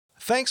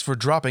Thanks for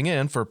dropping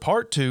in for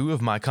part 2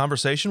 of my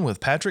conversation with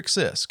Patrick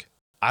Sisk.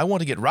 I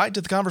want to get right to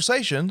the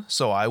conversation,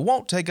 so I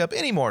won't take up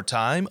any more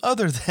time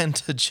other than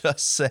to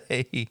just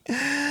say,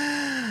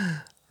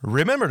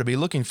 remember to be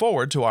looking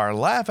forward to our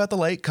Laugh at the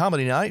Lake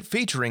comedy night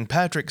featuring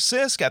Patrick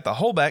Sisk at the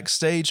Holback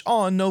stage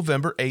on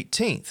November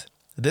 18th.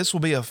 This will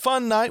be a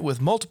fun night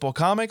with multiple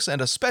comics and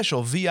a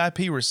special VIP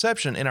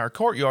reception in our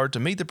courtyard to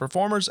meet the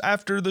performers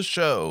after the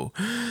show.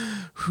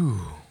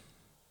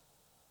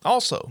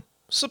 Also,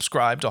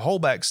 subscribe to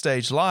Holback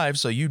Stage Live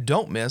so you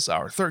don't miss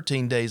our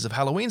 13 Days of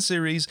Halloween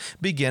series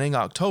beginning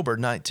October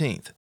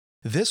 19th.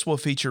 This will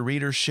feature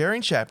readers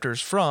sharing chapters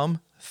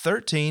from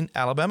 13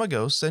 Alabama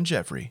Ghosts and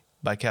Jeffrey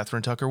by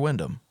Katherine Tucker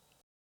Wyndham.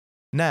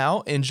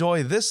 Now,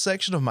 enjoy this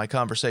section of my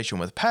conversation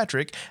with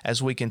Patrick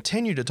as we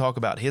continue to talk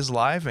about his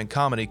life and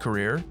comedy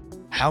career,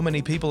 how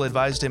many people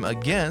advised him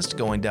against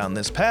going down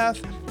this path,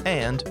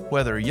 and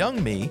whether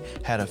young me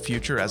had a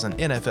future as an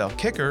NFL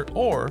kicker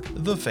or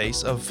the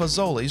face of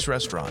Fazoli's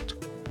restaurant.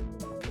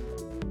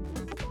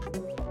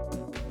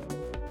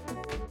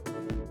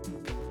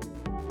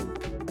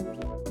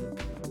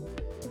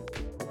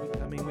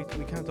 I mean, we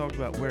kind of talked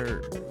about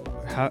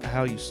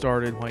how you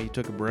started, why you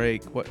took a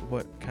break, what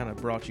kind of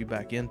brought you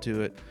back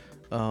into it.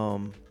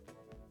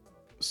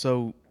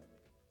 So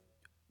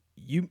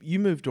you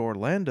moved to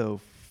Orlando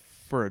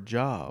for a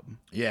job.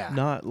 Yeah.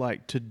 Not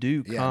like to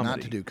do comedy. Yeah, not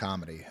to do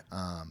comedy.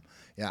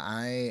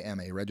 I am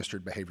a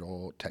registered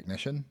behavioral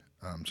technician.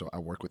 So I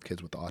work with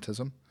kids with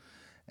autism.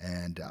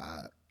 And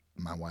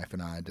my wife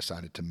and I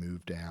decided to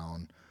move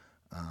down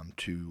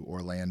to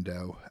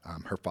Orlando.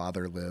 Her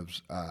father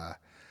lives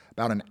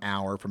about an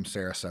hour from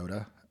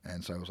Sarasota.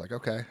 And so I was like,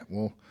 okay,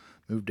 we'll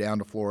move down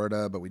to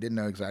Florida, but we didn't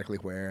know exactly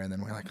where. And then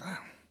we're like,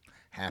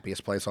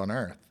 happiest place on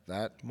earth.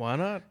 Why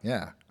not?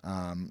 Yeah.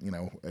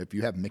 If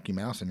you have Mickey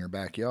Mouse in your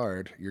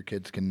backyard, your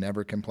kids can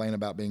never complain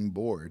about being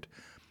bored.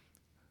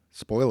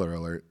 Spoiler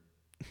alert,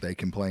 they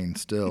complain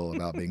still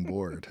about being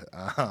bored.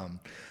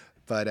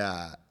 But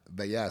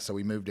yeah, so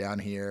we moved down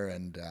here,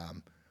 and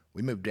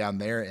we moved down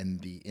there in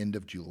the end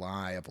of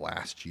July of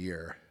last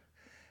year,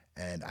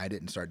 and I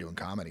didn't start doing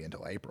comedy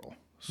until April.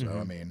 So,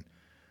 I mean,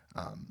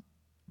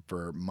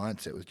 for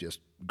months it was just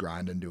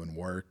grinding, doing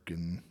work,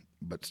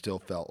 but still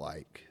felt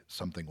like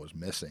something was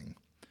missing,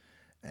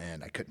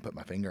 and I couldn't put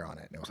my finger on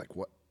it. And it was like,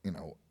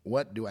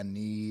 what do I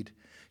need?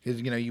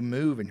 Because, you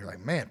move and you're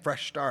like, man,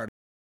 fresh start.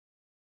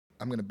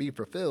 I'm going to be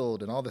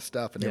fulfilled and all this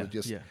stuff. And it was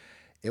just,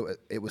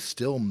 it was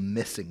still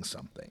missing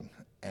something.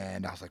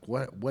 And I was like,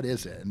 what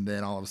is it? And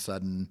then all of a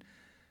sudden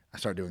I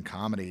started doing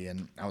comedy,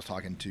 and I was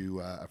talking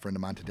to a friend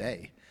of mine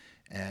today,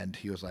 and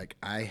he was like,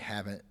 I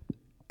haven't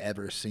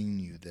ever seen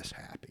you this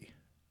happy.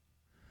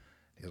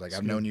 He was like,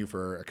 I've known you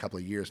for a couple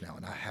of years now,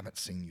 and I haven't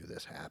seen you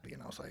this happy.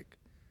 And I was like,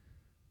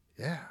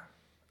 yeah,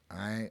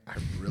 I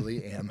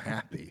really am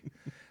happy.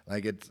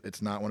 Like,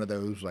 it's not one of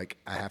those, like,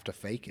 I have to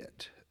fake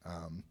it,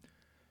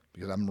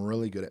 because I'm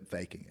really good at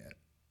faking it.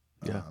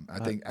 Yeah. I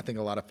think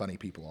a lot of funny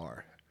people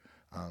are.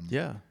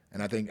 Yeah.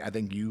 And I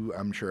think you,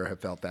 I'm sure, have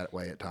felt that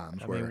way at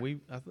times. I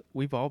mean,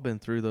 we've all been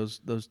through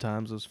those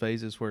times, those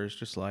phases where it's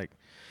just like,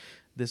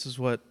 this is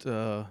what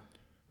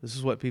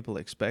people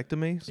expect of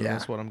me, so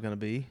that's what I'm going to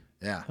be.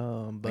 Yeah.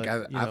 But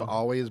like I've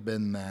always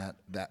been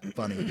that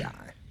funny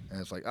guy,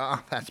 and it's like,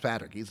 oh, that's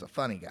Patrick. He's a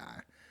funny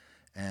guy.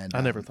 And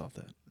I never thought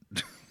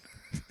that.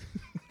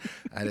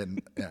 I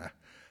didn't. Yeah.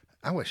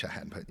 I wish I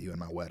hadn't put you in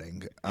my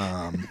wedding.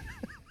 I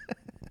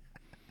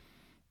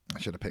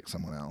should have picked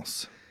someone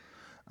else.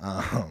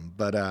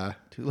 But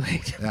too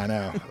late. I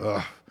know.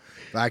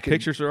 Ugh.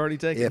 Pictures are already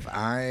taken. If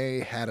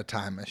I had a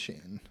time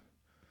machine,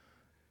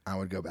 I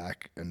would go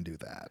back and do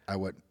that. I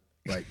would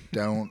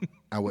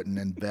I wouldn't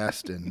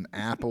invest in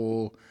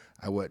Apple.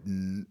 I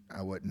wouldn't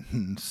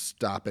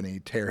stop any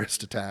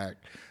terrorist attack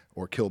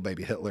or kill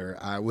baby Hitler.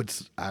 I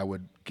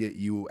would get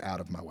you out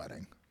of my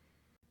wedding.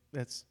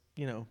 That's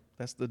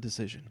the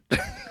decision.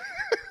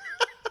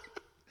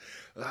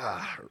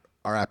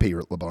 R.I.P.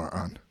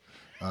 LeBron.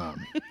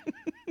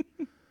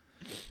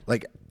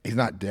 Like, he's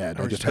not dead.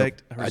 I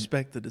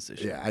respect the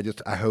decision. Yeah,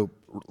 I hope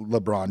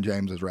LeBron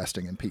James is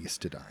resting in peace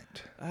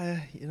tonight.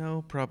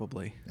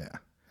 Probably. Yeah.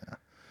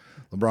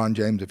 LeBron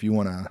James, if you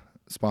want to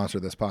sponsor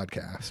this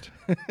podcast,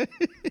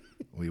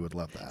 we would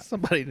love that.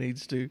 Somebody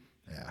needs to.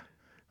 Yeah.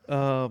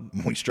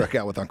 We struck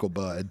out with Uncle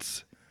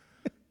Bud's.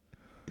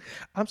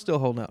 I'm still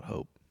holding out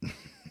hope.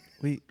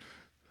 We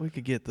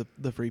could get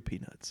the free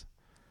peanuts.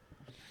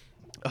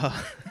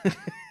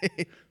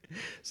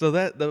 So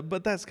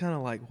but that's kind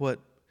of like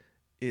what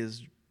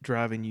is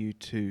driving you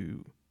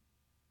to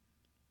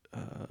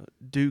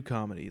do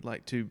comedy,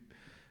 like to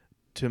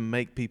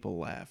make people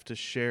laugh, to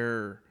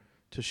share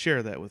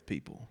that with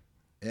people.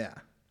 Yeah.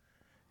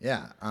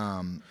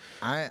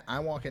 I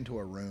walk into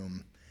a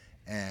room,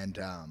 and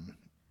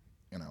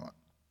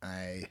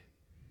I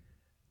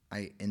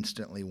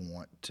instantly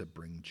want to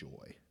bring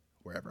joy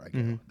wherever I go.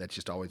 Mm-hmm. That's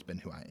just always been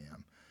who I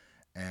am.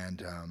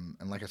 And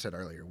like I said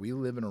earlier, we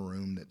live in a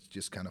room that's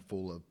just kind of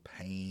full of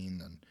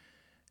pain,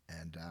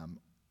 and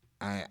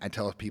I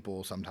tell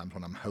people sometimes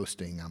when I'm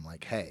hosting, I'm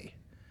like, hey,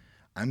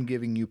 I'm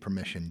giving you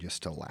permission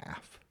just to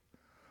laugh.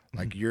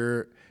 Like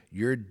your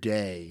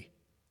day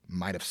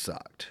might have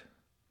sucked.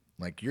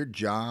 Like your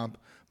job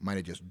might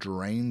have just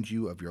drained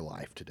you of your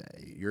life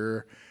today.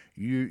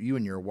 You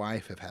and your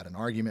wife have had an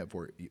argument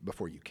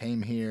before you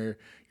came here.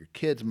 Your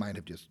kids might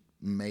have just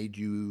made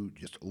you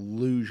just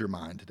lose your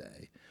mind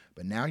today.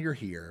 But now you're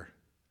here,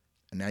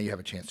 and now you have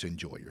a chance to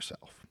enjoy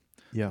yourself.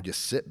 Yeah.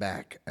 Just sit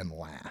back and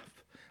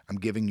laugh. I'm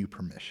giving you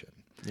permission.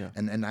 Yeah.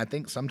 And I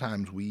think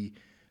sometimes we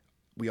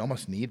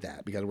almost need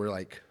that because we're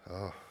like,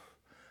 oh,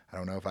 I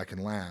don't know if I can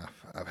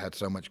laugh. I've had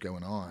so much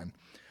going on.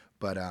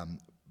 But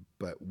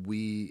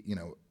we,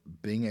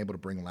 being able to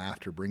bring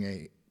laughter,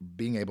 being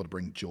able to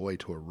bring joy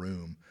to a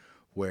room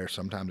where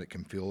sometimes it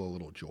can feel a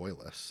little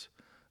joyless.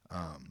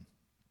 I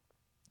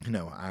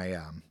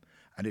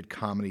did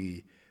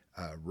comedy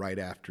right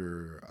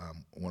after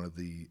one of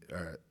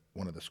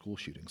the school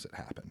shootings that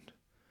happened,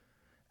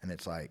 and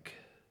it's like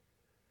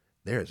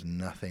there is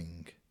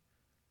nothing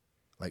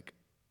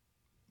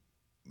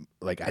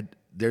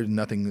there's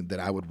nothing that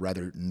I would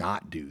rather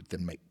not do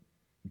than make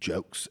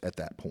jokes at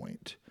that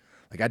point.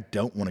 Like I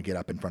don't want to get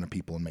up in front of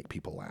people and make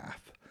people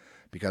laugh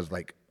because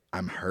like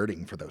I'm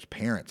hurting for those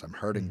parents. I'm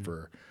hurting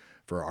for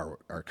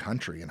our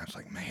country. And I was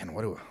like, man,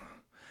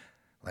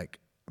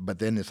 but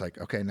then it's like,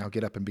 okay, now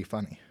get up and be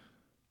funny.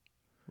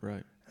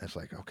 Right. And it's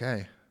like,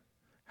 okay,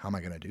 how am I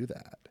going to do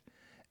that?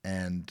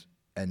 And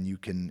you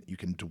can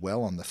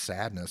dwell on the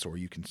sadness, or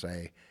you can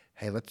say,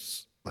 hey,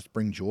 let's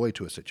bring joy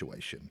to a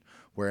situation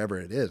wherever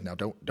it is. Now,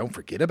 don't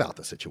forget about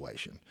the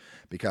situation,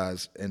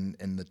 because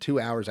in the 2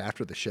 hours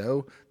after the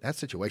show, that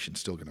situation's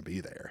still going to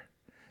be there,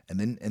 and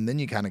then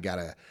you kind of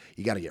gotta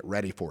get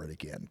ready for it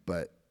again.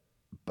 But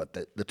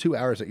the 2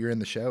 hours that you're in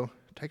the show,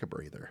 take a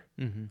breather.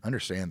 Mm-hmm.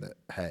 Understand that,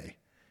 hey,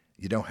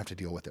 you don't have to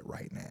deal with it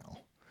right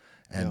now,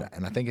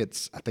 and I think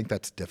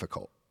that's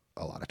difficult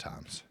a lot of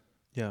times.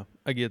 Yeah,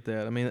 I get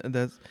that. I mean,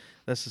 that's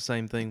the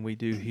same thing we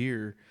do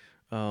here.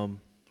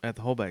 At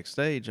the whole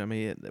backstage, I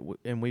mean,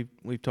 and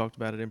we've talked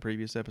about it in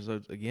previous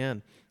episodes.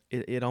 Again,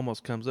 it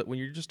almost comes up when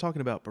you're just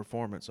talking about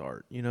performance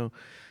art.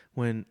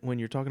 When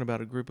you're talking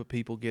about a group of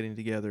people getting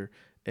together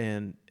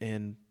and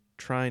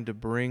trying to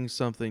bring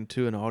something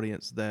to an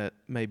audience that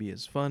maybe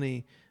is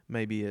funny,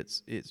 maybe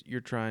it's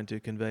you're trying to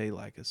convey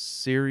like a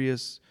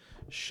serious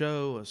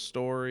show, a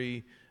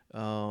story,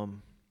 or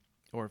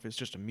if it's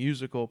just a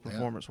musical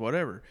performance,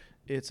 whatever.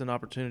 It's an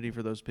opportunity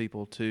for those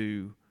people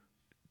to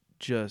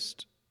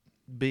just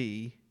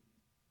be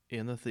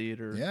in the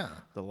theater. Yeah.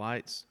 The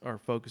lights are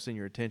focusing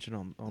your attention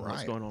on what's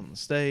Right. going on the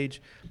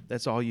stage.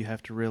 That's all you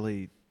have to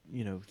really,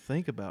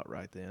 think about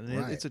right then. And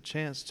Right. it's a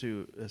chance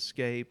to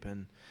escape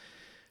and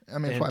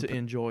it's to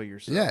enjoy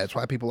yourself. Yeah, it's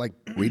why people like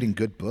reading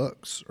good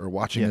books or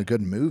watching a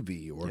good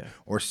movie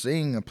or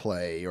seeing a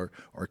play or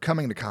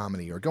coming to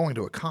comedy or going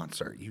to a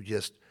concert. You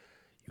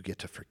get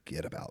to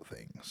forget about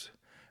things.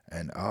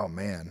 And oh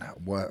man,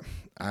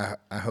 I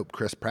hope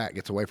Chris Pratt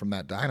gets away from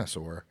that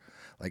dinosaur.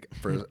 Like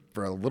for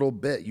a little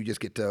bit, you just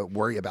get to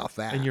worry about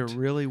that. And you're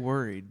really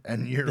worried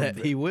that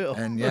he will.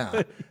 And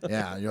you're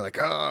like,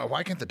 oh,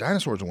 why can't the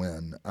dinosaurs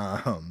win?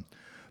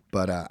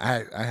 But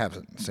I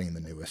haven't seen the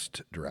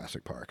newest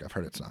Jurassic Park. I've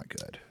heard it's not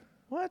good.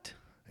 What?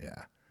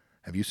 Yeah.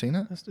 Have you seen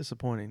it? That's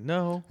disappointing.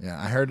 No.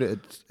 Yeah, I heard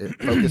it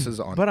focuses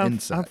on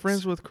insects. I'm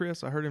friends with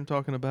Chris. I heard him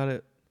talking about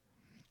it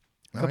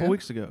a couple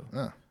weeks ago.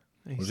 Oh.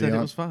 He said it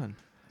was fun.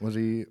 Was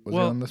he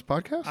on this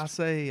podcast?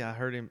 I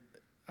heard him.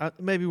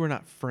 Maybe we're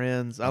not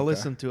friends. I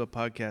listened to a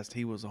podcast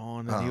he was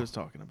on, and he was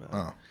talking about it.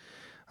 I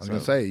was going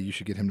to say, you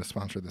should get him to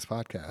sponsor this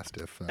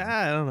podcast.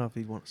 I don't know if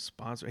he'd want to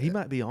sponsor. He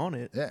might be on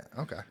it. Yeah,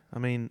 okay. I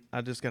mean,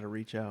 I just got to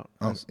reach out.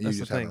 You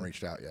just haven't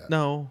reached out yet?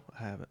 No,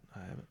 I haven't.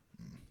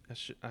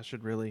 I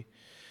should really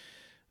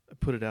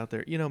put it out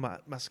there.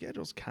 My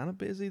schedule's kind of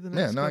busy the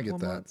next couple I get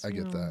of that. months. I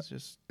get that. It's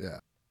just,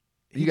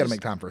 you got to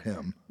make time for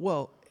him.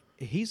 Well,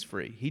 he's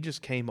free. He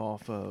just came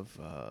off of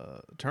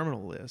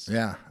terminal list.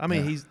 Yeah. I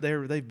mean,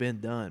 they've been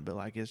done, but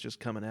like it's just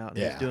coming out. And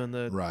he's doing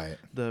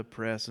the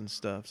press and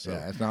stuff. So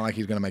it's not like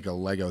he's going to make a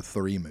Lego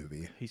 3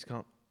 movie. I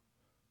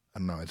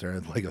don't know. Is there a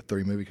Lego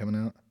 3 movie coming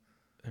out?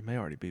 There may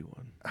already be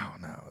one. Oh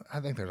no, I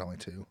think there's only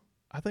 2.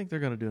 I think they're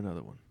going to do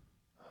another one.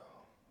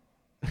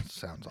 That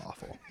sounds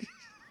awful.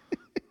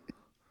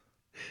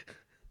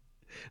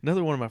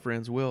 Another one of my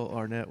friends, Will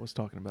Arnett, was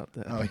talking about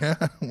that. Oh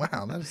yeah,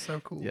 wow, that is so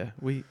cool. Yeah,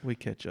 we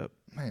catch up.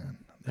 Man,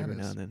 every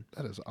now and then.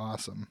 That is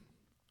awesome.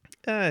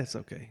 It's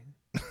okay.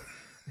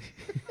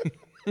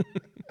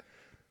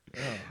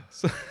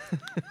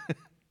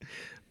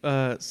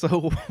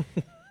 So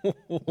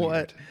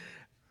what?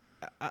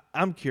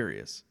 I'm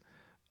curious.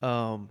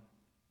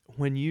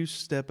 When you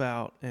step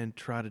out and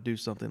try to do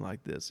something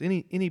like this,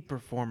 any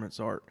performance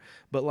art,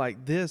 but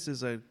like this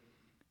is a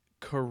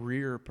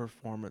career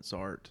performance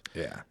art.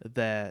 Yeah.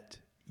 That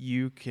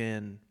you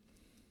can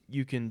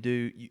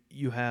do.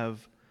 You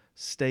have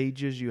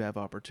stages, you have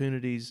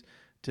opportunities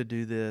to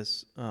do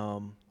this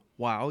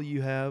while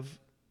you have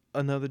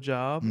another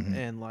job,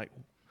 and like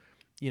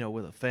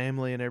with a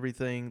family and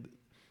everything.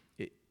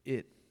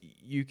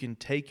 You can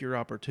take your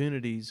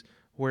opportunities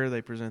where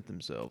they present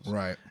themselves.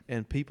 Right.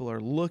 And people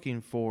are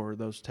looking for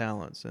those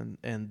talents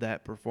and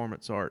that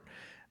performance art.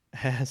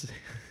 Has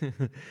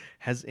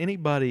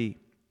anybody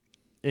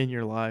in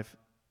your life,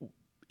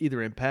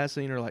 either in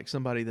passing or like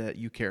somebody that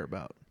you care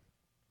about,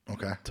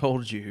 Okay.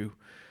 told you,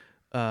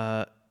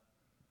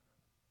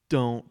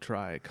 don't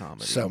try a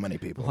comedy? So many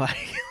people. Like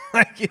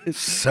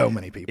So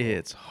many people.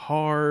 It's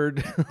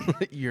hard.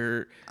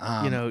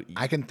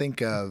 I can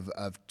think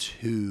of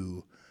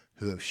two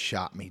who have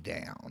shot me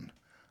down.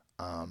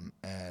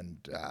 And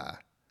I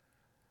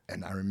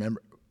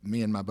remember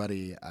me and my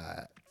buddy,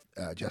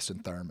 Justin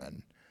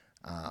Thurman,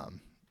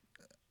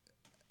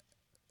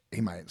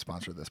 he might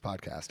sponsor this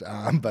podcast.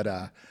 But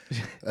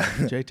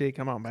JT,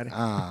 come on, buddy.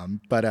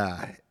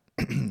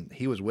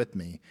 he was with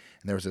me,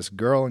 and there was this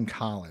girl in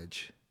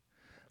college,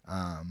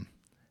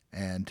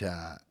 and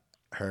I'll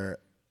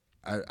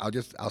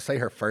say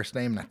her first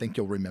name, and I think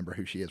you'll remember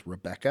who she is.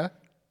 Rebecca.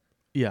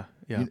 Yeah,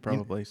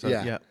 probably. So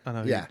yeah, I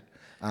know. Yeah,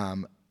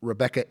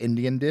 Rebecca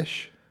Indian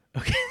Dish.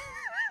 Okay.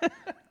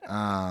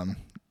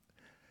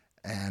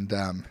 And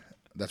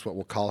that's what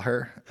we'll call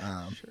her.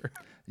 Sure.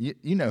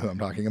 You know who I'm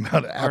talking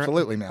about,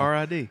 absolutely now.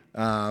 R.I.D.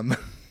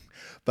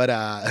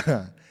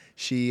 But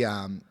she,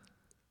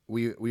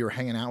 we were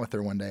hanging out with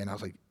her one day,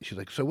 and she's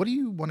like, so what do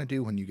you want to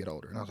do when you get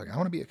older? And I was like, I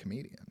want to be a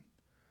comedian.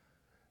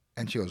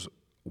 And she goes,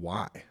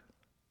 why?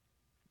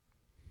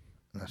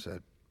 And I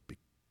said,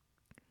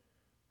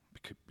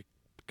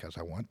 because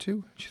I want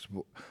to. She said,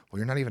 well,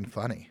 you're not even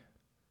funny.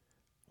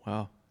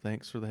 Wow,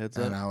 thanks for the heads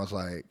up. And I was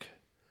like,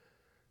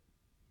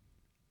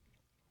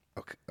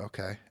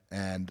 okay.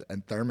 And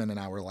Thurman and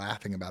I were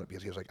laughing about it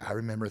because he was like, I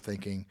remember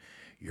thinking,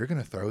 you're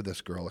going to throw this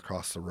girl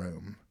across the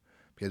room.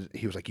 Because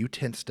he was like, you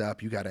tensed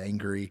up, you got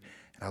angry.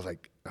 And I was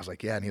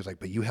like, yeah. And he was like,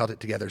 but you held it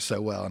together so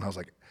well. And I was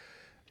like,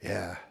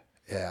 yeah.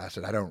 I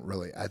said,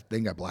 I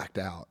think I blacked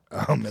out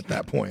at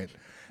that point.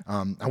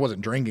 I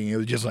wasn't drinking. It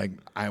was just like,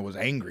 I was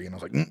angry. And I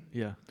was like,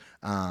 Yeah.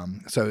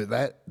 So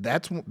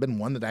that's been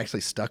one that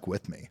actually stuck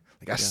with me.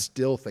 Like, I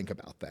still think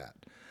about that.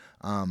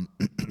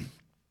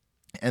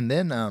 And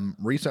then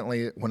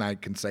recently, when I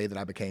can say that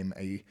I became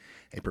a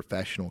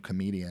professional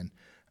comedian,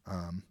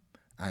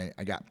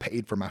 I got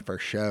paid for my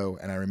first show,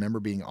 and I remember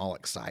being all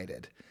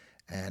excited,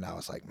 and I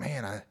was like,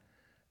 man,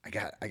 I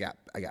got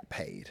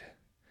paid,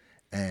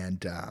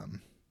 and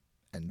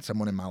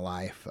someone in my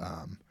life,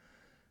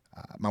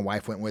 my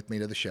wife went with me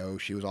to the show.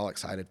 She was all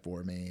excited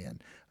for me,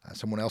 and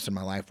someone else in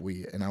my life,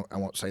 I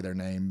won't say their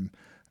name,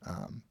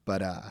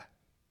 but I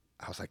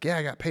was like, yeah,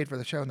 I got paid for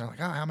the show, and they're like,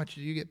 oh, how much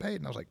did you get paid?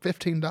 And I was like,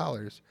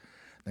 $15.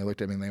 They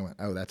looked at me and they went,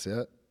 oh, that's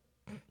it?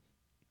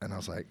 And I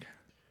was like,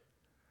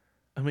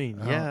 I mean,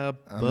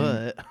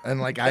 but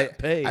and like I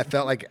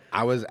felt like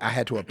I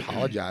had to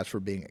apologize for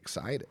being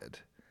excited. And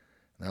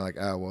they're like,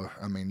 oh, well,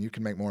 I mean, you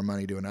can make more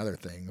money doing other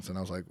things. And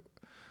I was like,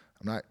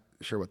 I'm not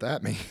sure what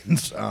that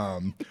means,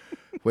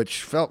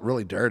 which felt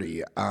really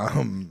dirty.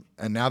 And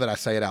now that I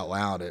say it out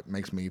loud, it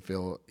makes me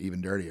feel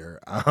even dirtier.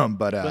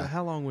 But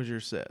how long was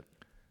your set?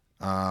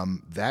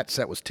 That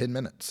set was 10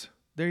 minutes.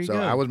 There you go. So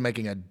I was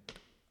making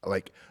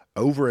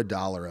over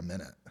 $1 a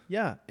minute.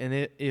 Yeah,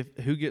 and if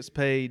who gets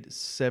paid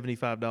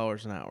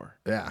 $75 an hour?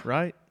 Yeah,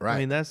 right. I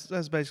mean, that's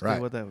basically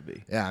right. what that would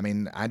be. Yeah, I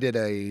mean, I did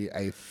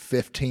a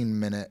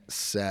 15-minute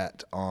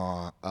set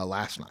on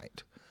last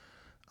night,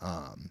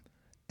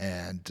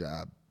 and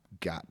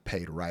got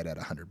paid right at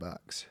 $100.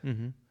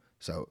 Mm-hmm.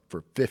 So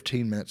for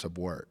 15 minutes of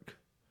work,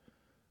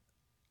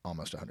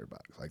 almost $100.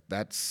 Like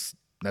that's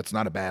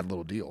not a bad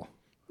little deal.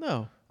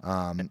 No.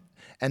 And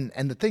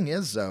the thing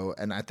is, though,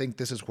 and I think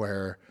this is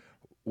where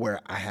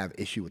I have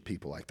issue with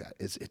people like that,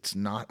 is it's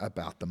not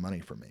about the money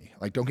for me.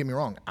 Like, don't get me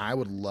wrong, I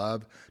would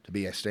love to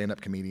be a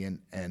stand-up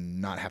comedian and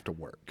not have to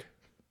work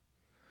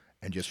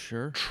and just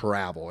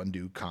travel and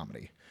do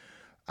comedy.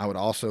 I would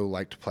also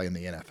like to play in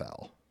the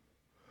NFL.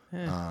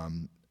 Yeah.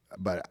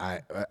 But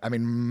I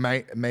mean,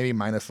 maybe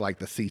minus like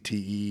the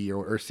CTE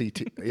or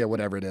CT, yeah,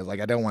 whatever it is.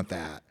 Like, I don't want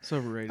that. It's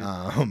overrated.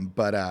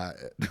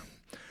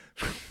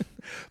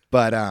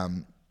 But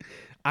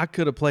I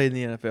could have played in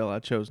the NFL. I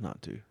chose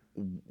not to.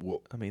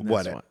 I mean,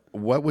 that's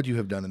what would you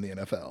have done in the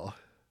NFL?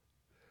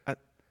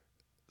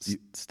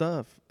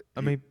 Stuff.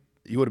 I mean,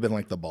 you would have been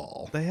like the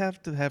ball. They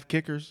have to have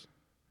kickers.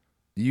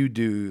 You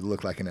do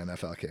look like an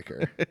NFL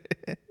kicker.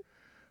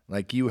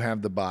 Like, you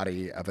have the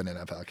body of an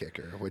NFL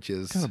kicker, which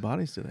is... What kind of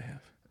bodies do they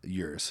have?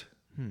 Yours.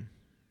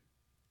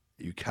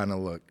 You kind of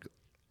look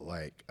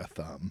like a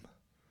thumb.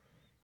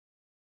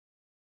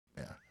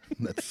 Yeah,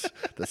 that's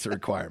the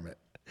requirement.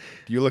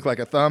 Do you look like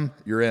a thumb?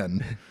 You're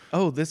in.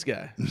 Oh, this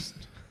guy.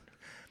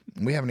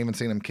 We haven't even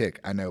seen him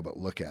kick. I know, but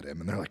look at him,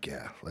 and they're like,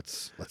 "Yeah,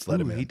 let's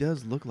let him in." He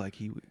does look like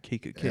he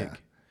could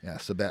kick. Yeah,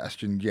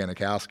 Sebastian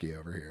Janikowski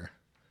over here.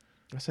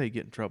 That's how you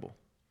get in trouble.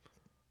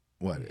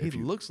 What? He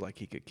looks like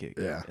he could kick.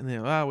 Yeah. And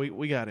then,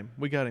 we got him.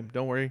 We got him.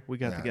 Don't worry, we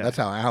got the guy. That's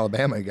how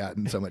Alabama got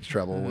in so much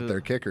trouble with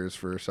their kickers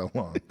for so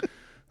long.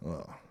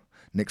 Well,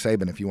 Nick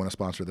Saban, if you want to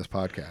sponsor this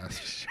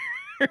podcast.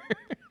 Sure.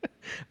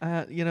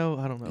 I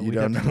don't know. You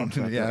don't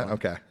know? Yeah.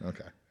 Okay.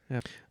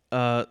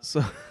 Yeah.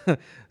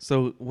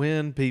 So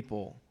when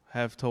people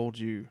have told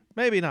you,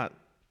 maybe not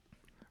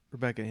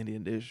Rebecca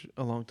Indian Dish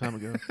a long time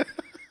ago,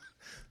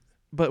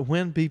 but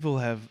when people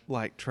have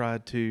like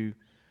tried to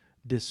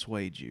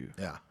dissuade you,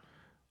 Yeah.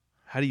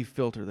 how do you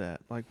filter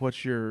that? Like,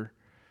 what's your?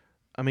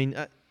 I mean,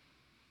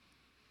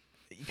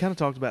 you kind of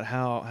talked about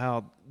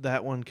how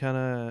that one kind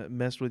of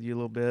messed with you a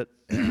little bit,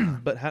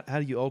 but how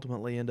do you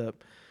ultimately end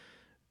up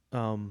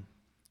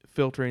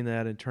filtering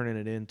that and turning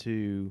it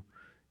into,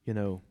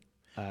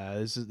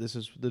 this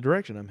is the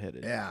direction I'm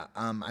headed. Yeah.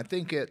 I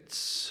think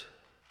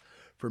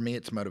for me,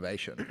 it's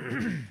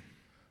motivation.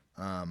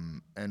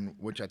 And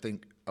which I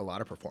think a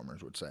lot of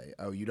performers would say,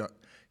 oh, you don't,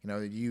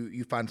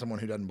 you find someone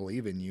who doesn't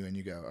believe in you and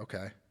you go,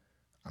 okay,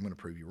 I'm going to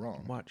prove you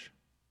wrong. Watch.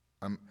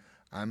 And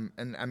I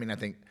mean, I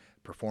think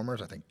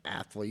performers, I think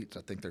athletes,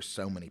 I think there's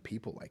so many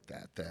people like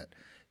that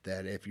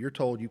if you're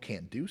told you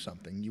can't do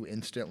something, you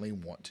instantly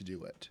want to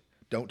do it.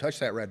 Don't touch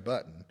that red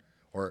button,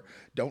 or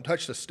don't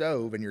touch the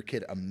stove, and your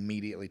kid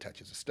immediately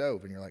touches the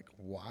stove, and you're like,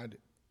 why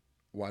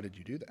did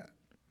you do that?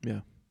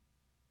 Yeah.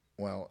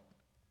 Well,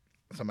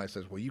 somebody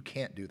says, well, you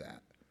can't do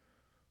that.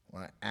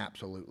 Well, I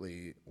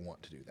absolutely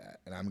want to do that,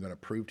 and I'm going to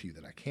prove to you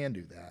that I can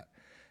do that,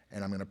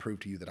 and I'm going to prove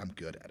to you that I'm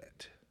good at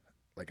it.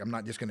 Like, I'm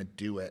not just going to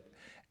do it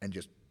and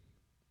just,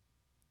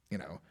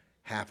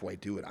 halfway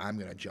do it. I'm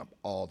going to jump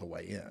all the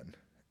way in,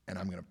 and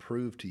I'm going to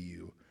prove to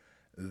you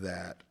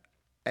that,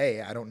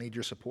 A, I don't need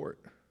your support.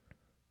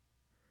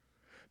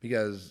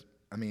 Because,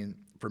 I mean,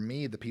 for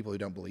me, the people who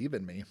don't believe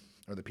in me,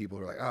 or the people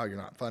who are like, oh, you're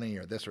not funny,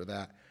 or this or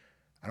that,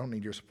 I don't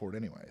need your support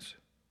anyways.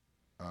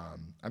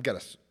 I've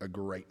got a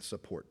great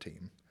support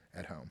team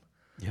at home.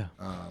 Yeah.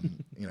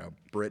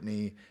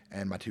 Brittany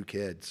and my 2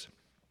 kids.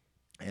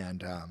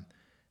 And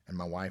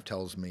my wife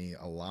tells me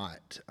a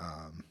lot.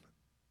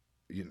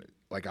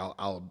 Like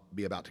I'll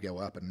be about to go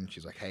up, and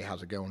she's like, "Hey,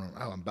 how's it going?"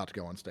 Oh, I'm about to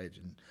go on stage,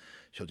 and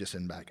she'll just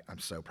send back, "I'm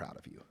so proud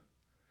of you,"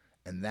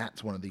 and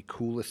that's one of the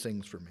coolest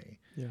things for me.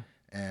 Yeah.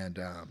 And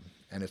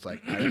it's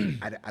like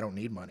I don't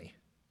need money.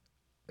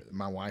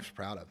 My wife's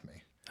proud of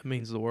me. That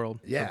means the world.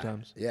 Yeah.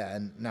 Sometimes. Yeah.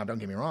 And now, don't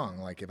get me wrong.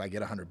 Like, if I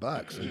get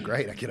 $100, then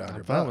great. I get $100.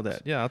 I'm fine with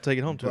that. Yeah, I'll take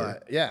it home to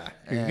her. Yeah.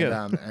 Here you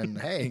go. And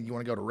hey, you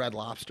want to go to Red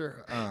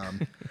Lobster?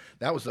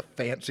 That was the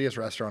fanciest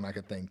restaurant I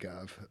could think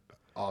of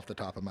off the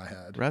top of my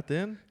head. Right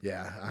then?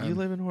 Yeah. You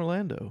live in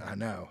Orlando. I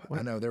know.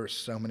 What? I know. There were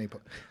so many.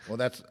 Well,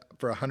 that's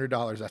for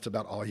 $100. That's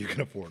about all you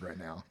can afford right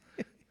now.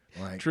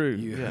 Like, True.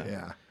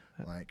 Yeah.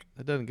 Like,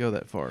 it doesn't go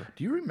that far.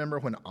 Do you remember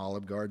when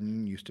Olive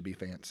Garden used to be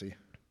fancy?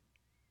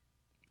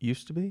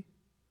 Used to be?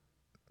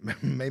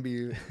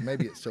 Maybe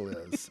it still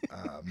is.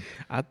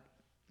 I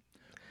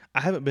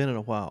haven't been in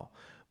a while,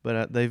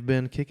 but they've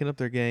been kicking up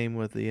their game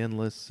with the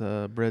endless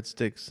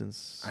breadsticks and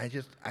I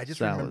just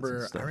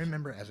remember. I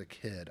remember as a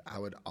kid, I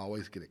would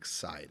always get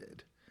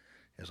excited.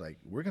 It's like,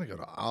 we're gonna go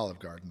to Olive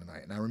Garden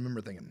tonight, and I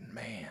remember thinking,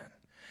 man.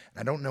 And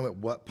I don't know at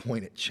what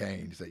point it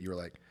changed that you were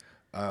like,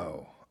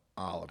 oh,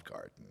 Olive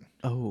Garden.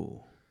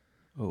 Oh.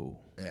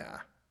 Yeah.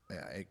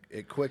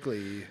 It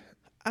quickly.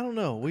 I don't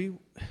know.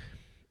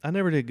 I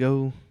never did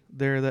go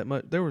there that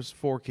much. There was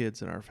 4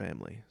 kids in our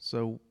family,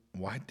 so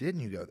why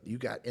didn't you go? You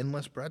got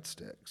endless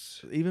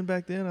breadsticks. Even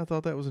back then, I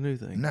thought that was a new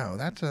thing. No,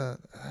 that's a.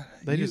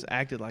 They just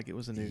acted like it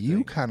was a new thing.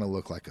 You kind of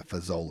look like a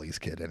Fazoli's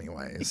kid,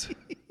 anyways.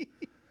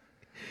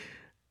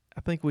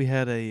 I think we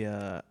had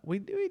we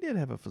did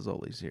have a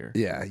Fazoli's here.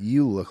 Yeah,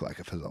 you look like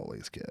a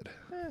Fazoli's kid.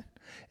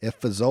 If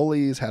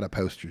Fazoli's had a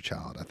poster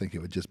child, I think it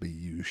would just be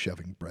you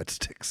shoving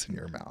breadsticks in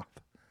your mouth.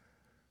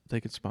 They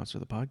could sponsor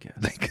the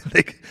podcast.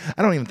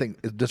 I don't even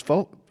think. Does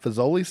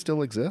Fazoli's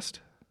still exist?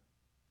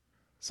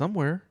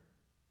 Somewhere.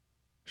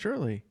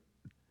 Surely.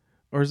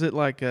 Or is it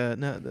like,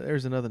 no,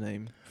 there's another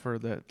name for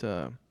that.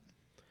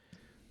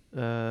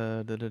 Not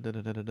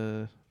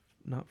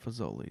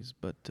Fazoli's,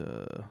 but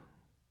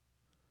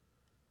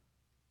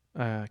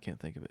I can't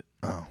think of it.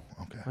 Oh,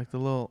 okay. Like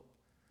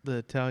the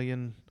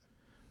Italian.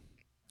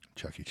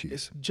 Chuck E.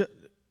 Cheese.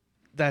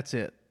 That's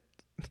it.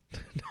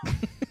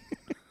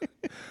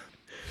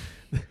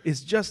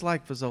 It's just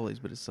like Fazoli's,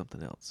 but it's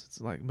something else.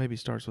 It's like maybe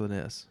starts with an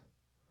S.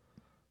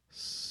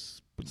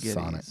 Spaghettis.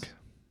 Sonic.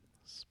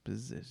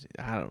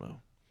 I don't know.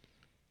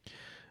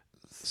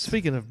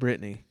 Speaking of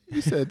Brittany.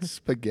 You said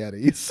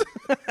spaghettis.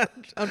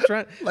 I'm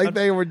trying.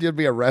 They would just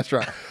be a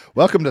restaurant.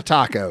 Welcome to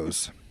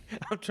tacos.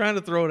 I'm trying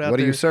to throw it out What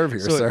there. do you serve here,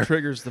 so sir? It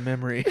triggers the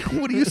memory.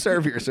 What do you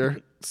serve here,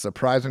 sir?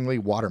 Surprisingly,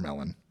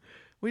 watermelon.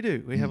 We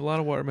do. We have a lot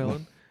of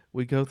watermelon.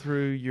 We go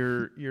through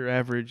your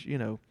average,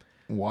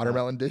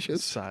 watermelon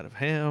dishes. Side of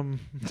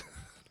ham.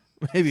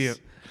 Maybe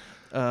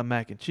a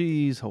mac and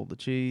cheese. Hold the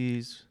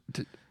cheese.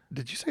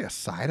 Did you say a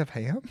side of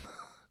ham?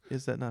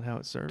 Is that not how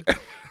it's served?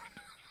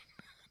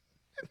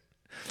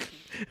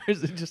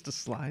 Is it just a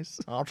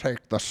slice? I'll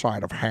take the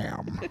side of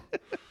ham.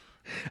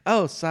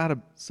 Oh, side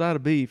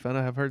of beef. I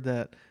know I've heard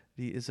that.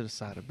 Is it a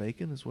side of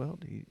bacon as well?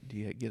 Do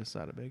you get a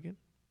side of bacon?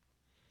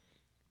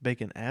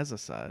 Bacon as a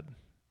side.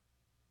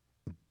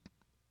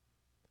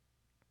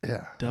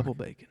 Yeah. Double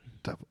bacon.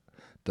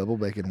 Double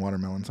bacon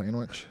watermelon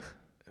sandwich.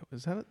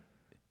 Is that it?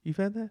 You've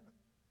had that?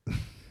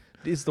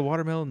 Is the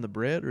watermelon the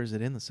bread or is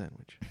it in the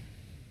sandwich?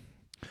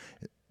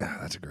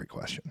 That's a great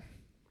question.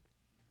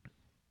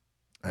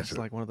 That's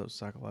like one of those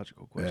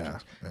psychological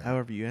questions. Yeah.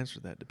 However you answer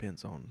that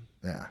depends on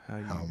how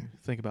you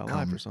think about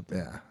life or something.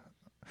 Yeah.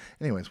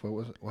 Anyways, what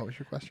was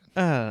your question?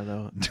 I don't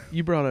know.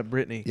 You brought up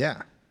Brittany.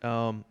 Yeah.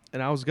 And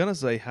I was gonna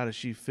say, how does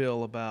she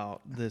feel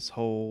about this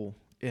whole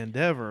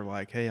endeavor?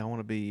 Like, hey, I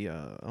want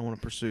to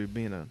pursue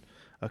being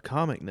a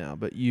comic now.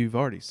 But you've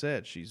already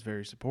said she's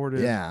very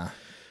supportive. Yeah.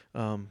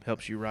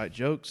 Helps you write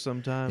jokes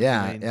sometimes.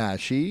 Yeah. Yeah.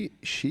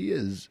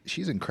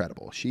 She's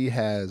incredible. She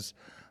has.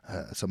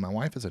 So my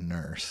wife is a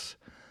nurse.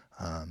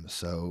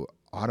 So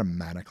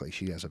automatically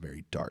she has a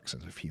very dark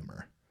sense of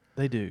humor.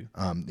 They do.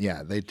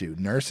 Yeah, they do.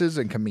 Nurses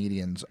and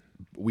comedians,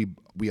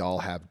 we all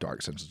have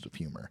dark senses of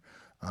humor.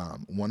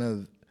 One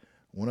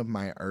of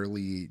my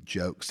early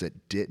jokes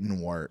that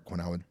didn't work when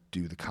I would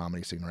do the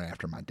comedy scene right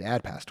after my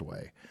dad passed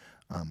away,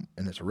 and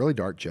it's a really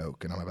dark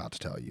joke, and I'm about to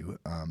tell you.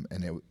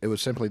 And it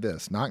was simply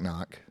this: knock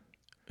knock.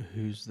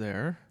 Who's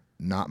there?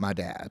 Not my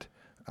dad.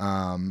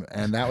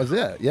 And that was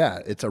it. Yeah,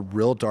 it's a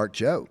real dark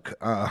joke.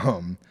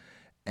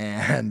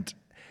 And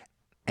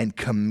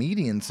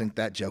comedians think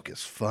that joke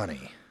is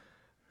funny.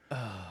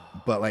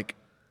 But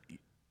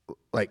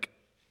like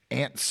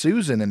Aunt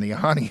Susan in the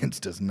audience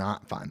does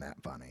not find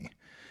that funny.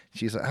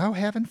 She's like, "Oh,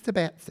 heavens to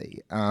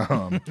Betsy!"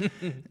 And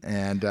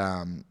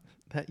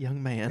that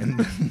young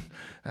man.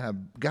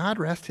 God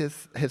rest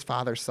his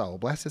father's soul,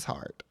 bless his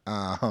heart.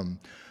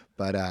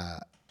 But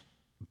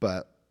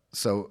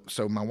so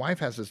my wife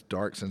has this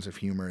dark sense of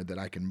humor that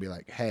I can be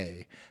like,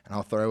 "Hey," and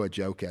I'll throw a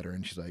joke at her,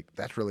 and she's like,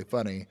 "That's really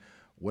funny.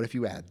 What if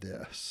you add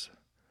this?"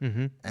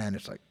 Mm-hmm. And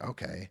it's like,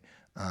 okay.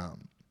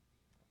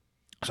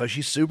 So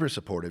she's super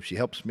supportive. She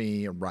helps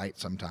me write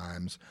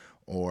sometimes,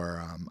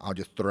 or I'll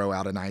just throw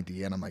out an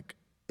idea, and I'm like,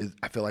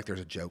 I feel like there's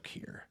a joke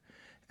here,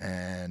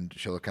 and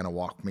she'll kind of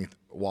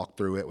walk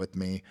through it with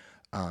me.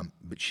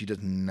 But she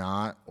does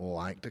not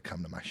like to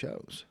come to my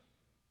shows.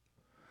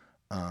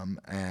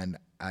 And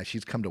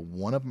she's come to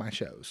one of my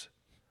shows,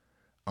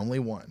 only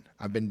one.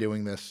 I've been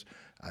doing this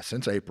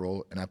since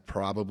April, and I've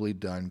probably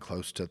done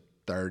close to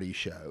 30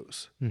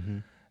 shows,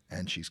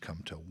 and she's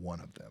come to one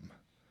of them.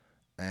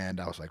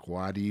 And I was like,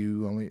 why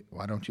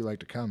don't you like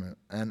to come?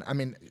 And I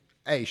mean,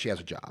 she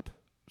has a job.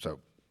 So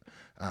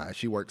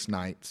she works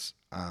nights.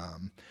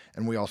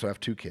 And we also have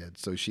 2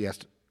 kids. So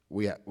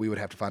we would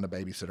have to find a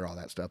babysitter, all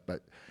that stuff.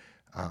 But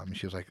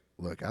she was like,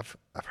 look,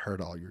 I've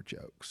heard all your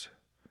jokes.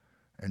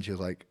 And she was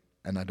like,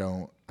 and I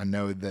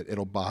know that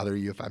it'll bother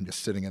you if I'm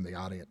just sitting in the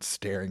audience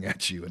staring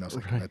at you. And I was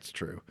like, that's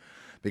true.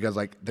 Because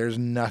like, there's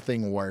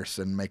nothing worse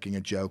than making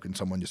a joke and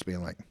someone just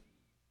being like,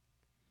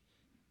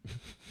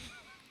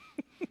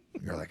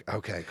 you're like,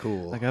 okay,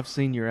 cool. Like, I've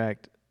seen your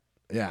act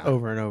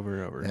over and over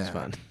and over. It's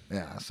fun.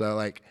 Yeah.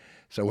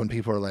 So when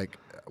people are like,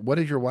 what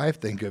does your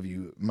wife think of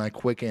you? My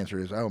quick answer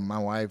is, oh, my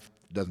wife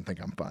doesn't think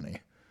I'm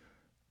funny.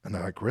 And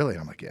they're like, really?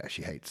 And I'm like, yeah,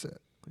 she hates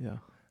it. Yeah.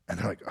 And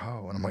they're like,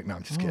 oh. And I'm like, no,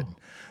 I'm just kidding.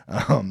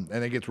 And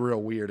it gets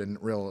real weird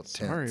and real tense.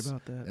 Sorry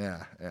about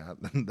that.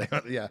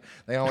 Yeah.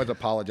 They always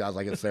apologize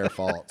like it's their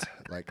fault.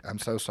 Like, I'm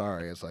so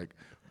sorry. It's like,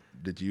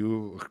 did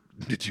you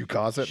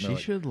cause it? She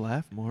should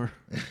laugh more.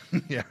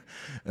 Yeah.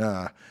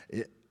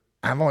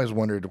 I've always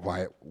wondered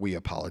why we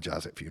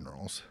apologize at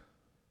funerals.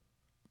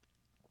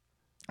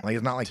 Like,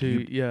 it's not like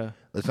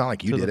it's not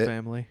like you did the it.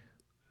 Family.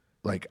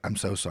 Like, I'm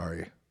so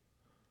sorry.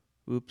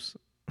 Oops.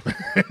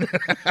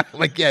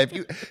 Like, yeah,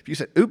 if you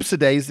said oops a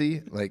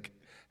daisy, like,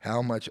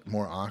 how much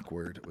more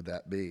awkward would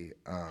that be?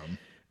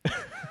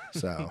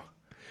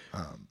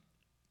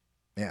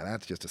 Yeah,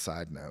 that's just a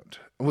side note.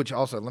 Which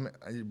also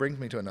it brings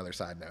me to another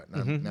side note.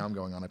 Now I'm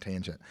going on a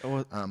tangent.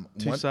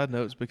 Two side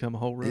notes become a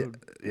whole road.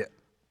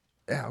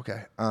 Yeah,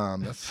 okay.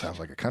 That sounds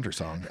like a country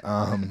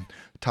song.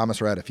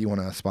 Thomas Rhett, if you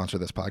want to sponsor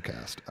this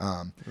podcast.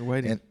 We're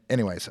waiting.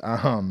 Anyways,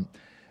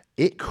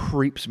 it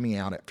creeps me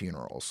out at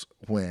funerals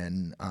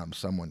when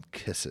someone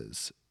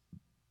kisses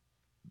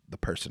the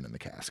person in the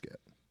casket.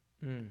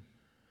 And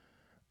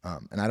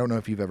I don't know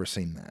if you've ever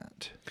seen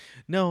that.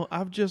 No,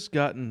 I've just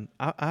gotten.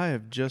 I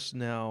have just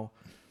now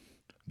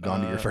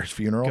gone to your first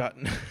funeral.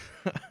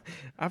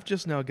 I've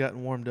just now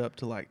gotten warmed up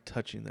to like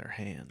touching their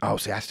hand. Oh,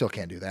 see, I still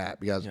can't do that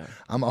because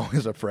I'm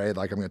always afraid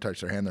like I'm going to touch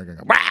their hand. They're going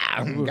to go,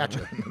 "Wow,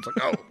 gotcha." And it's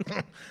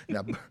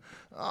like,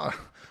 oh,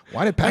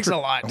 why did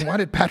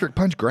Patrick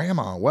punch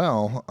Grandma?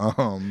 Well,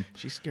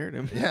 she scared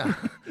him. Yeah,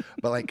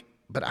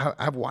 but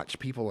I've watched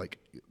people like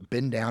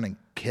bend down and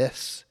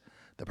kiss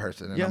the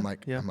person, and I'm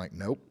like,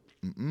 nope.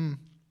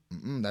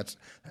 That's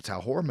how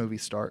horror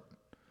movies start.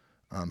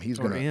 He's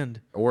gonna end.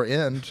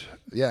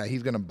 Yeah,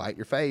 he's gonna bite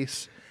your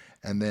face,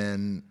 and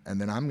then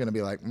I'm gonna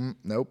be like,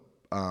 nope.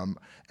 And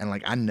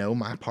like I know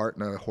my part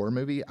in a horror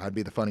movie, I'd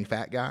be the funny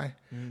fat guy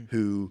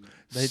who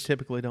they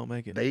typically don't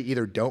make it. They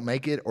either don't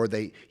make it or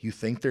you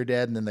think they're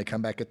dead, and then they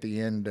come back at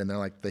the end and they're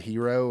like the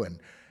hero. And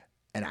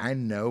I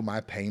know my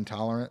pain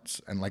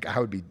tolerance, and like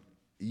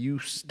you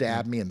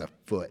stab me in the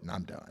foot and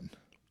I'm done.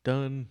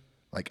 Done.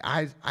 Like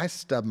I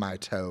stub my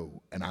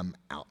toe and I'm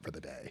out for the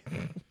day.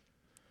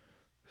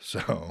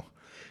 So,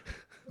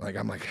 like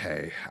I'm like,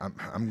 hey,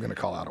 I'm gonna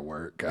call out of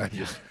work.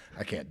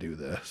 I can't do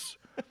this.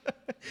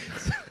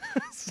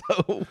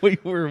 So we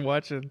were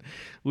watching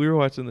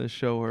this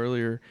show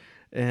earlier,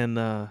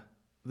 and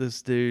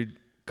this dude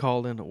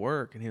called into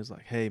work, and he was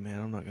like, "Hey man,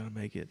 I'm not gonna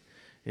make it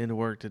into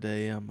work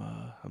today. I'm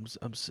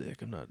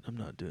sick. I'm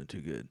not doing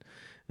too good."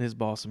 And his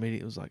boss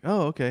immediately was like,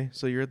 "Oh, okay.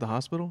 So you're at the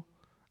hospital?"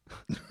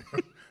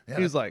 Yeah,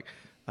 He was like,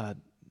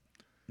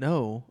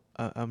 "No,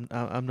 I'm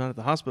not at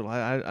the hospital.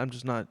 I'm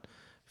just not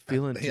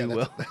feeling yeah, too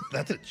well."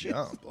 that's a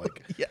jump.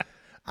 Like, Yeah.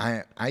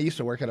 I used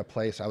to work at a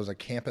place. I was a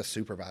campus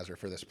supervisor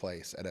for this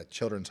place at a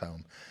children's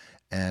home,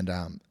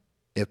 and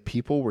if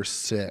people were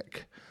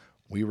sick,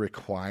 we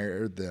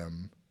required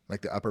them,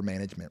 like the upper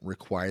management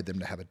required them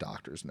to have a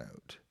doctor's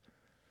note.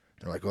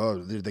 They're like, "Oh,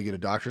 did they get a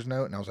doctor's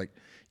note?" And I was like,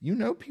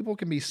 people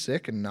can be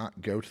sick and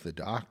not go to the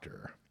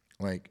doctor,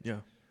 like, Yeah.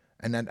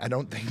 and then I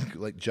don't think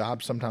like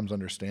jobs sometimes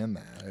understand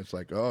that. It's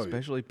like, oh,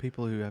 Especially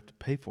people who have to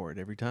pay for it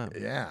every time.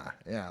 yeah,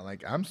 yeah.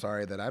 Like, I'm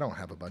sorry that I don't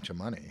have a bunch of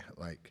money.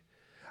 Like,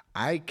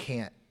 I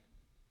can't.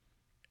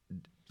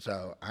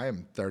 So I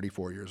am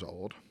 34 years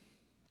old.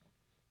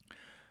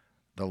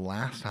 The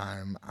last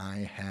time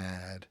I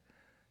had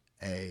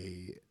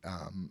a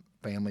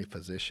family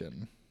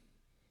physician,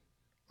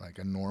 like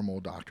a normal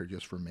doctor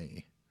just for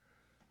me,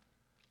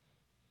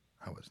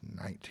 I was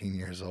 19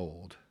 years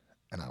old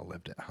and I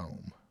lived at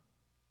home.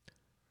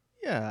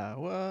 Yeah,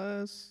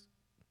 well,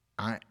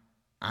 I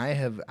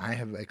have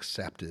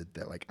accepted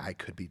that, like, I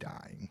could be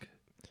dying.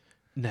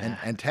 nah.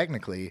 And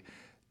technically,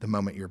 the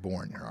moment you're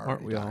born, you're already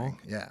Aren't we all? dying.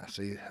 Yeah.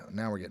 See,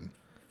 now we're getting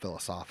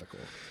philosophical,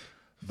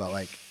 but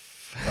like,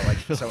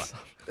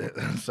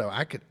 so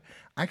I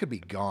could be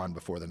gone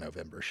before the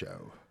November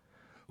show,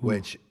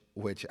 which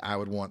I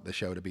would want the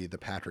show to be the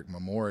Patrick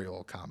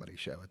Memorial Comedy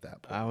Show at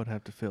that point. I would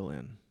have to fill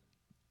in.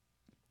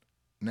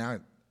 Now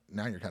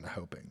you're kind of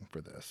hoping for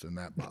this, and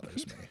that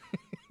bothers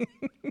me.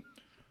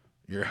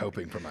 You're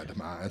hoping for my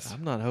demise.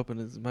 I'm not hoping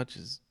as much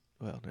as,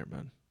 well, never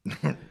mind.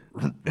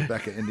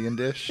 Rebecca Indian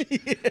Dish.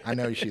 Yeah. I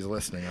know she's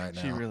listening right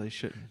now. She really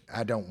shouldn't.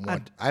 I don't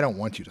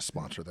want you to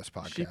sponsor this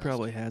podcast. She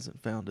probably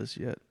hasn't found us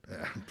yet.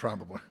 Yeah,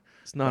 probably.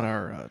 It's not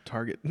our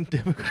target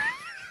demographic.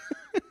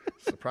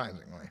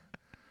 Surprisingly.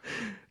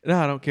 No,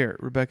 I don't care.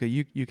 Rebecca,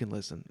 you can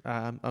listen.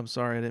 I'm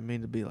sorry. I didn't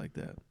mean to be like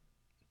that.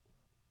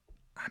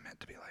 I meant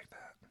to be like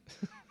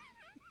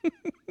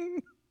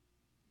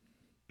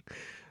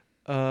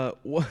that.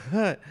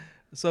 What?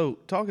 So,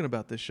 talking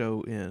about this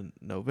show in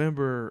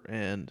November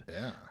and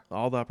Yeah.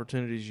 all the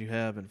opportunities you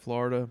have in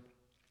Florida,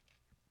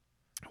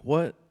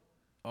 what's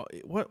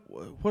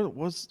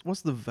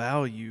the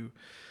value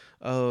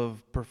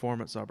of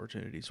performance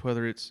opportunities?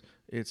 Whether it's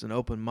an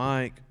open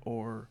mic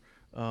or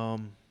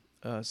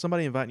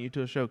somebody inviting you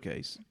to a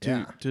showcase,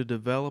 to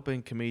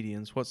developing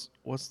comedians. What's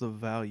the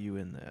value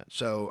in that?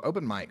 So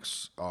open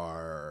mics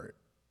are,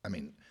 I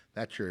mean,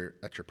 that's your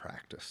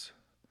practice.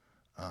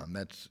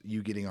 That's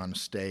you getting on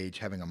stage,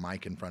 having a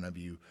mic in front of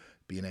you,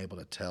 being able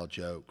to tell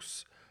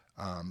jokes.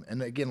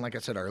 And again, like I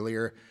said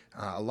earlier,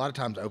 a lot of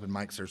times open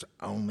mics, there's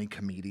only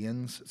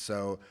comedians.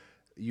 So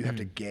you have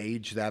to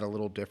gauge that a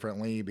little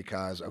differently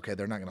because, okay,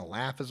 they're not going to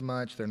laugh as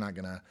much. They're not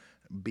going to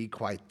be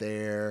quite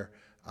there.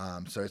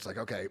 So it's like,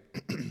 okay,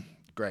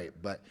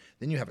 great. But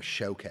then you have a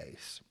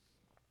showcase.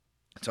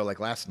 So like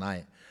last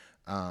night,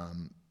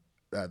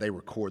 they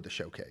record the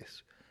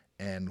showcase.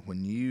 And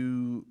when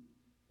you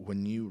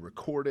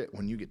record it,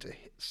 when you get to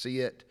see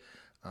it,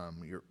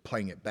 you're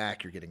playing it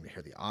back, you're getting to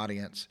hear the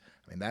audience.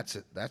 I mean, that's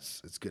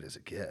as good as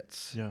it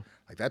gets. Yeah.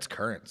 Like, that's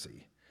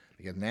currency.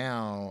 Because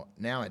now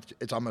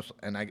it's almost,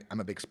 and I'm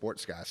a big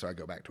sports guy, so I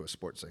go back to a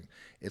sports thing.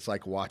 It's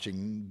like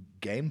watching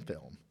game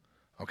film.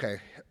 Okay,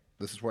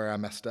 this is where I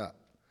messed up.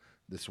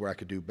 This is where I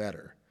could do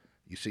better.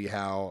 You see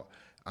how,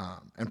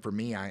 and for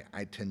me, I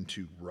tend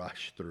to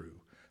rush through.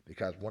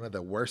 Because one of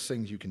the worst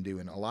things you can do,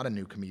 and a lot of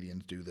new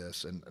comedians do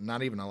this, and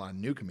not even a lot of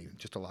new comedians,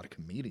 just a lot of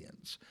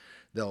comedians,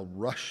 they'll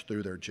rush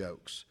through their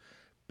jokes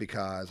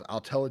because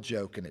I'll tell a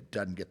joke and it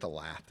doesn't get the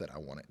laugh that I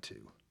want it to.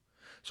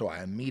 So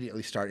I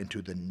immediately start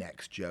into the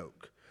next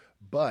joke.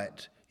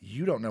 But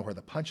you don't know where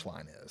the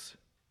punchline is.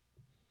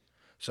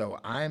 So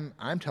I'm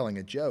telling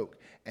a joke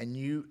and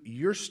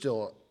you're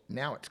still,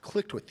 now it's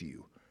clicked with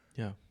you.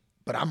 Yeah.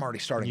 But I'm already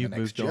starting the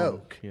next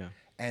joke. Yeah.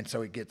 And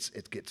so it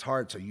gets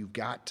hard. So you've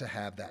got to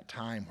have that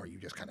time where you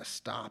just kind of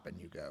stop and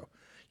you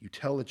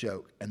tell the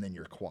joke and then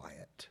you're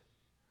quiet.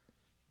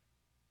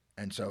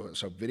 And so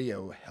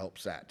video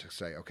helps that to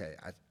say, okay,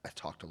 I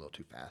talked a little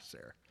too fast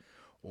there,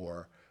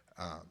 or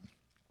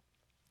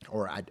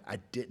I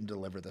didn't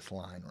deliver this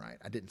line right.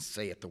 I didn't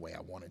say it the way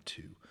I wanted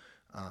to.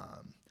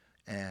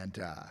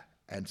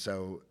 And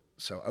so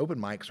open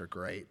mics are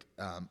great.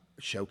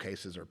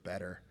 Showcases are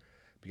better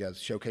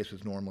because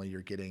showcases normally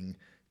you're getting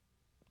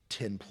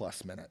 10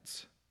 plus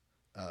minutes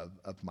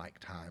of mic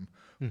time,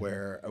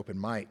 where open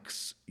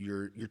mics,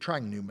 you're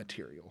trying new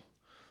material.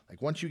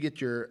 Like once you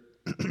get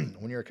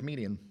when you're a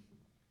comedian,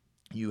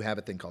 you have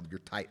a thing called your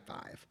tight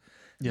five.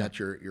 And that's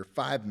your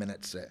 5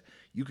 minutes that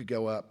you could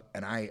go up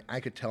and I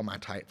could tell my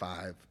tight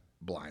five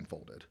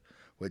blindfolded,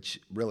 which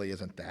really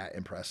isn't that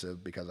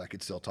impressive because I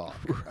could still talk.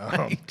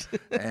 Right.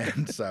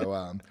 And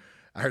so,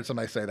 I heard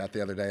somebody say that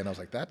the other day, and I was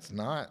like, that's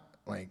not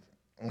like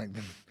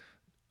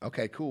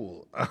okay,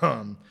 cool.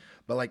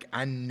 But like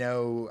I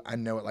know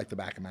it like the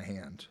back of my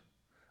hand.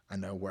 I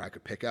know where I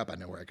could pick up. I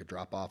know where I could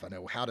drop off. I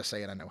know how to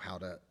say it. I know how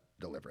to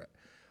deliver it.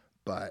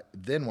 But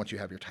then once you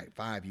have your type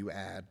 5, you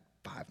add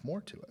 5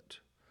 more to it.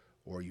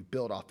 Or you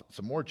build off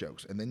some more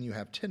jokes, and then you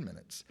have 10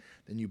 minutes.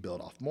 Then you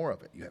build off more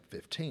of it. You have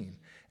 15.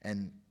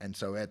 And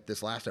so at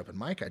this last open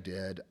mic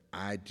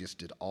I just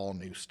did all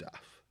new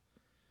stuff.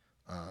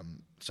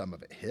 Some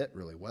of it hit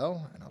really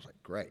well, and I was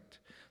like, great.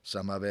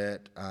 Some of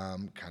it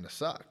kind of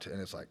sucked,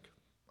 and it's like,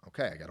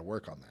 okay, I got to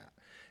work on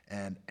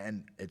that.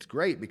 And it's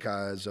great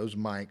because those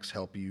mics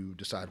help you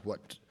decide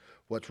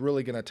what's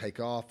really going to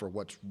take off or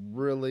what's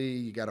really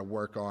you got to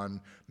work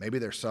on. Maybe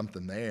there's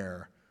something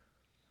there,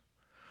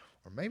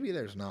 or maybe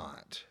there's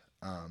not.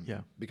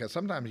 Because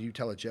sometimes you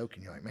tell a joke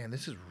and you're like, man,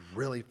 this is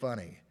really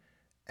funny,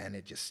 and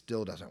it just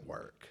still doesn't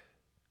work.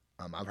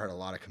 I've heard a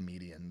lot of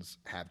comedians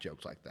have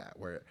jokes like that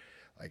where,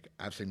 like,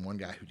 I've seen one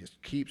guy who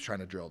just keeps trying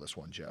to drill this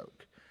one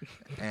joke.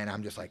 And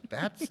I'm just like,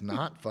 that's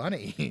not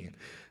funny.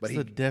 But it's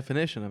the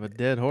definition of a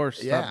dead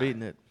horse. Stop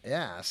beating it.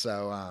 Yeah.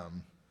 So,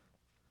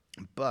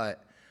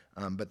 but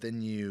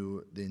then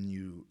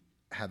you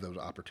have those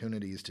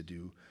opportunities to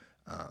do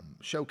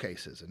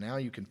showcases, and now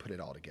you can put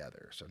it all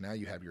together. So now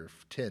you have your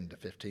 10 to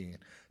 15,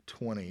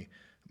 20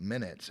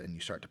 minutes, and you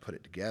start to put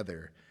it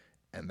together,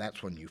 and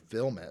that's when you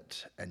film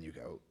it, and you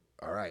go,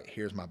 all right,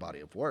 here's my body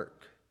of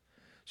work.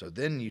 So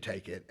then you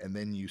take it, and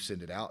then you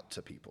send it out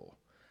to people.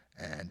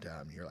 And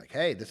you're like,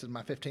 hey, this is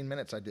my 15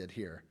 minutes I did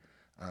here.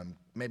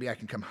 Maybe I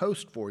can come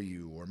host for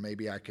you, or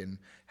maybe I can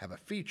have a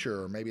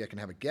feature, or maybe I can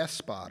have a guest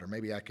spot, or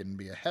maybe I can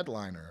be a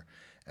headliner.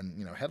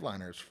 And,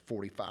 headliner's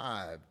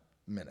 45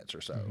 minutes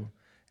or so. Mm-hmm.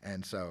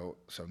 And so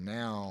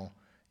now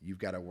you've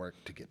got to work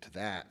to get to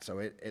that. So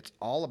it's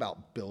all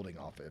about building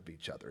off of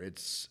each other.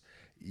 It's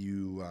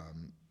you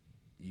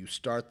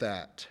start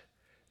that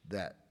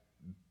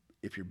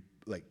if you're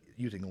like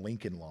using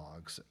Lincoln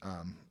Logs.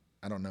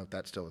 I don't know if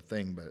that's still a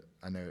thing, but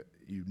I know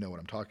you know what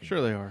I'm talking about.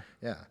 Sure they are.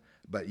 Yeah.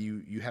 But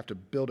you have to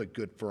build a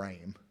good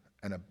frame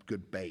and a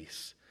good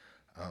base.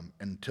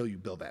 Until you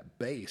build that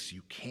base,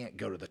 you can't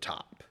go to the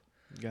top.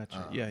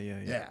 Gotcha.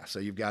 Yeah. So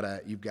you've got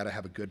to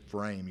have a good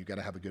frame. You've got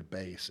to have a good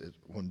base.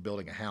 When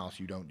building a house,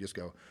 you don't just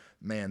go,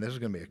 man, this is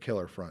going to be a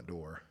killer front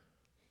door.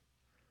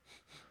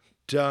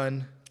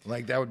 Done.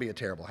 Like, that would be a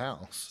terrible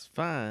house. It's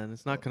fine.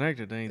 It's not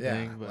connected to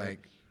anything. Yeah, but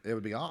like, it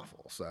would be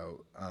awful.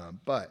 So,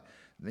 but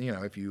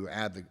if you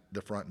add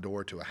the front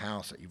door to a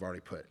house that you've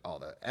already put all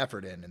the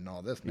effort in and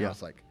all this, now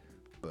it's like,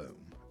 boom.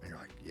 And you're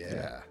like,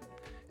 yeah,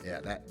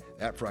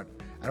 that front,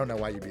 I don't know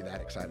why you'd be that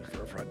excited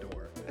for a front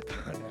door. Now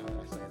that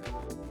I say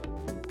that.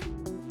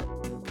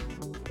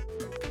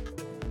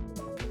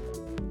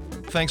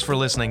 Thanks for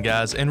listening,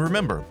 guys. And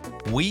remember,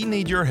 we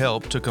need your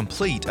help to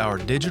complete our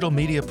digital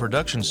media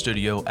production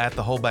studio at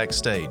the Holdback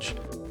Stage.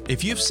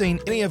 If you've seen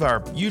any of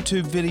our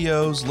YouTube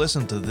videos,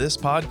 listened to this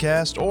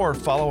podcast, or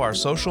follow our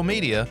social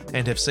media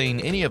and have seen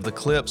any of the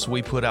clips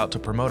we put out to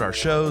promote our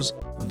shows,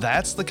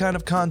 that's the kind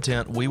of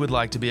content we would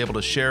like to be able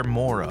to share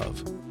more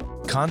of.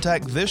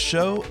 Contact this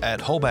show at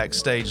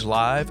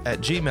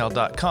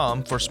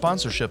holdbackstagelive@gmail.com for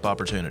sponsorship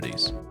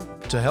opportunities.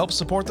 To help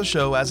support the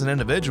show as an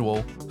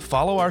individual,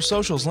 follow our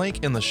socials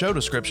link in the show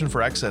description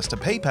for access to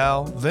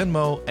PayPal,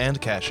 Venmo,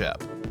 and Cash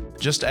App.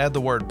 Just add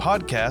the word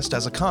podcast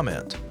as a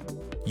comment.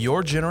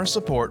 Your generous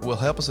support will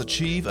help us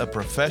achieve a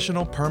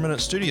professional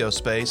permanent studio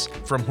space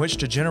from which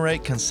to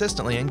generate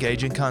consistently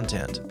engaging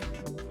content.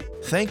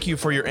 Thank you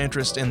for your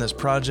interest in this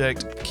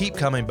project. Keep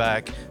coming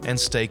back and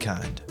stay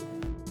kind.